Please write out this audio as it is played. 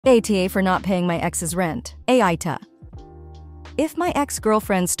ATA for not paying my ex's rent. AITA. If my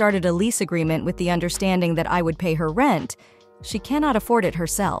ex-girlfriend started a lease agreement with the understanding that I would pay her rent, she cannot afford it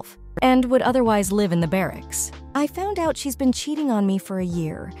herself and would otherwise live in the barracks. I found out she's been cheating on me for a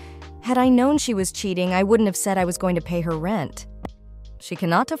year. Had I known she was cheating, I wouldn't have said I was going to pay her rent. She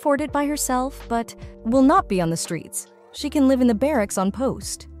cannot afford it by herself, but will not be on the streets. She can live in the barracks on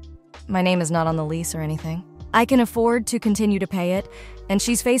post. My name is not on the lease or anything. I can afford to continue to pay it, and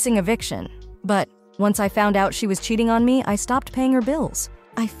she's facing eviction. But once I found out she was cheating on me, I stopped paying her bills.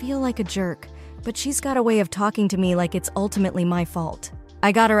 I feel like a jerk, but she's got a way of talking to me like it's ultimately my fault.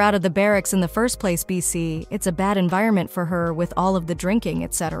 I got her out of the barracks in the first place, BC. It's a bad environment for her with all of the drinking,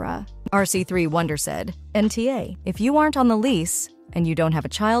 etc. RC3 Wonder said, NTA, if you aren't on the lease and you don't have a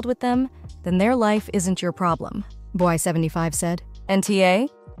child with them, then their life isn't your problem. Boy75 said, NTA?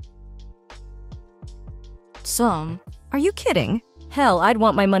 Are you kidding? Hell, I'd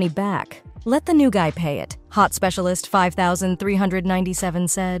want my money back. Let the new guy pay it. Hot Specialist 5397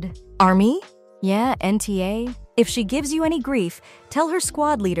 said. Army? Yeah, NTA. If she gives you any grief, tell her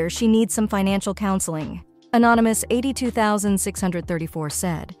squad leader she needs some financial counseling. Anonymous 82634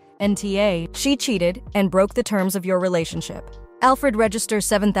 said. NTA, she cheated and broke the terms of your relationship. Alfred Register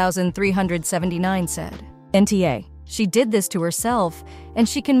 7379 said. NTA, she did this to herself and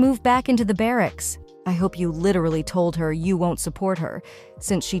she can move back into the barracks. I hope you literally told her you won't support her,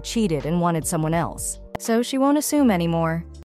 since she cheated and wanted someone else. So she won't assume anymore.